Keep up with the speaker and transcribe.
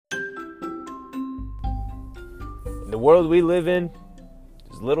In the world we live in,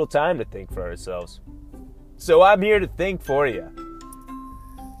 there's little time to think for ourselves. So I'm here to think for you.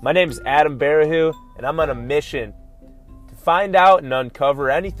 My name is Adam Barahu, and I'm on a mission to find out and uncover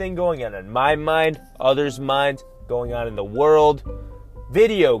anything going on in my mind, others' minds, going on in the world,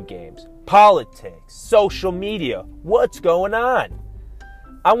 video games, politics, social media, what's going on.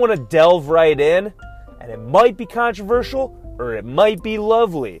 I want to delve right in, and it might be controversial or it might be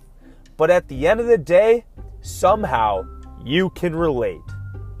lovely, but at the end of the day, somehow you can relate.